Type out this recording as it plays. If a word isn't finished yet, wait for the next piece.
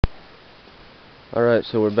Alright,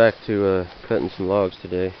 so we're back to cutting some logs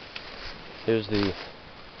today. Here's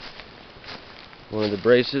one of the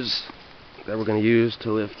braces that we're going to use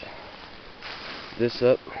to lift this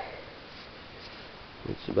up.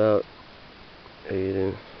 It's about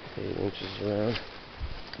 8 inches around.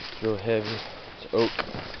 It's real heavy. It's oak.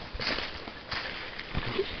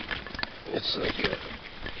 It's like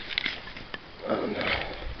I don't know,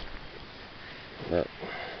 about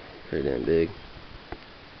pretty damn big.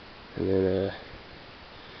 And then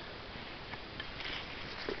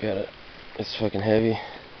it's fucking heavy.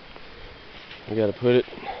 We gotta put it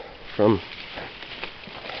from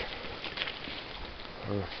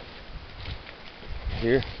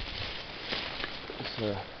here. It's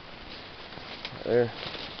right there.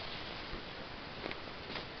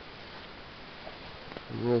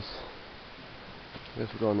 And this, I guess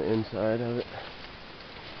we'll go on the inside of it.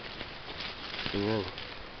 And then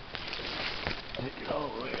take it all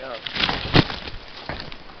the way out.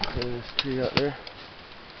 Put this tree out there.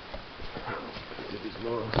 Get these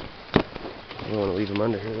laurels. I don't want to leave them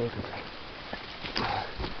under here though, because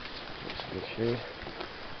it's good shade.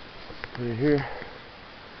 Put it here.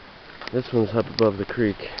 This one's up above the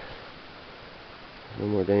creek. No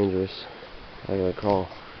more dangerous. I gotta crawl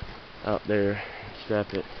out there and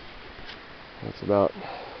strap it. That's about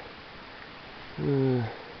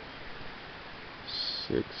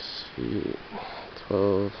 6 feet,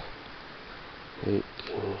 12, 18.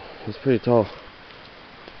 It's pretty tall.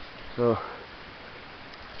 So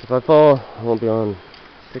if I fall, I won't be on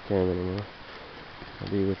stick cam anymore. I'll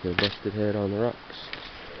be with the busted head on the rocks.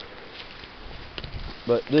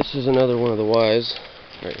 But this is another one of the Ys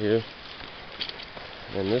right here.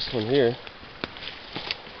 And this one here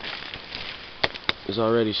is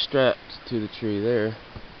already strapped to the tree there.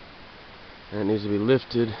 And it needs to be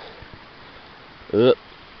lifted up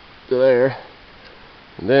to there.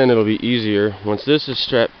 And then it'll be easier. Once this is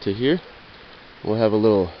strapped to here, we'll have a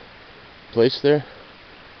little place there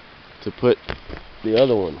to put the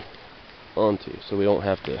other one onto, so we don't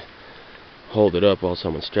have to hold it up while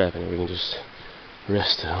someone's strapping it. We can just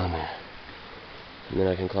rest it on there, and then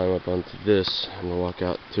I can climb up onto this and we'll walk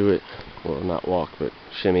out to it. Well, not walk, but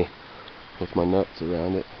shimmy with my nuts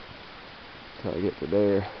around it until I get to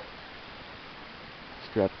there.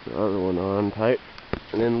 Strap the other one on tight,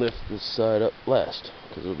 and then lift this side up last,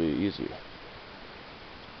 because it'll be easier.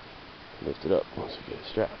 Lift it up once we get it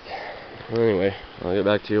strapped. Well, anyway, I'll get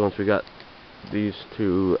back to you once we got these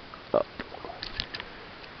two up.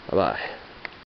 Bye-bye.